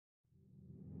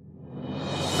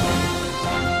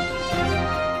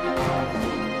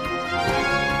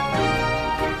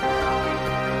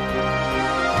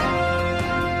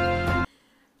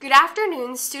Good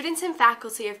afternoon, students and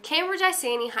faculty of Cambridge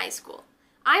Isani High School.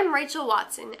 I'm Rachel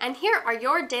Watson, and here are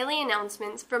your daily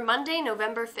announcements for Monday,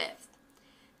 November 5th.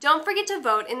 Don't forget to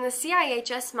vote in the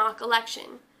CIHS mock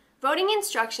election. Voting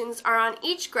instructions are on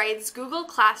each grade's Google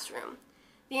Classroom.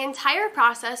 The entire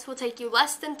process will take you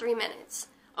less than 3 minutes.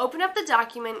 Open up the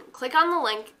document, click on the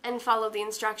link, and follow the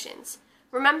instructions.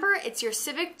 Remember, it's your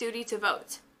civic duty to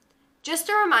vote. Just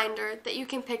a reminder that you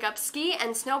can pick up ski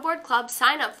and snowboard club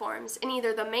sign-up forms in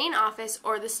either the main office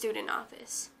or the student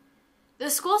office. The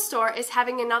school store is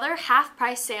having another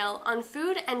half-price sale on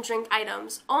food and drink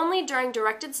items only during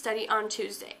directed study on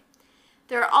Tuesday.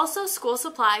 There are also school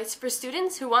supplies for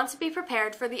students who want to be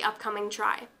prepared for the upcoming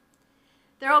try.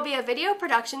 There will be a Video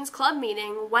Productions Club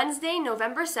meeting Wednesday,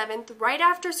 November 7th, right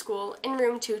after school in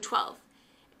room 212.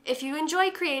 If you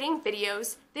enjoy creating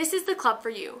videos, this is the club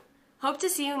for you. Hope to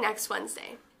see you next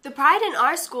Wednesday. The Pride in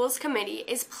Our Schools Committee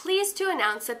is pleased to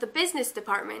announce that the Business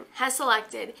Department has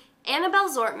selected Annabelle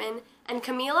Zortman and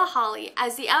Camila Hawley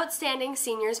as the outstanding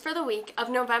seniors for the week of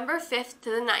November 5th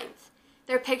to the 9th.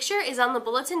 Their picture is on the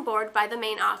bulletin board by the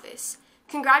main office.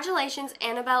 Congratulations,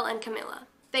 Annabelle and Camila.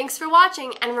 Thanks for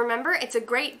watching, and remember, it's a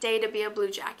great day to be a Blue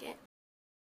Jacket.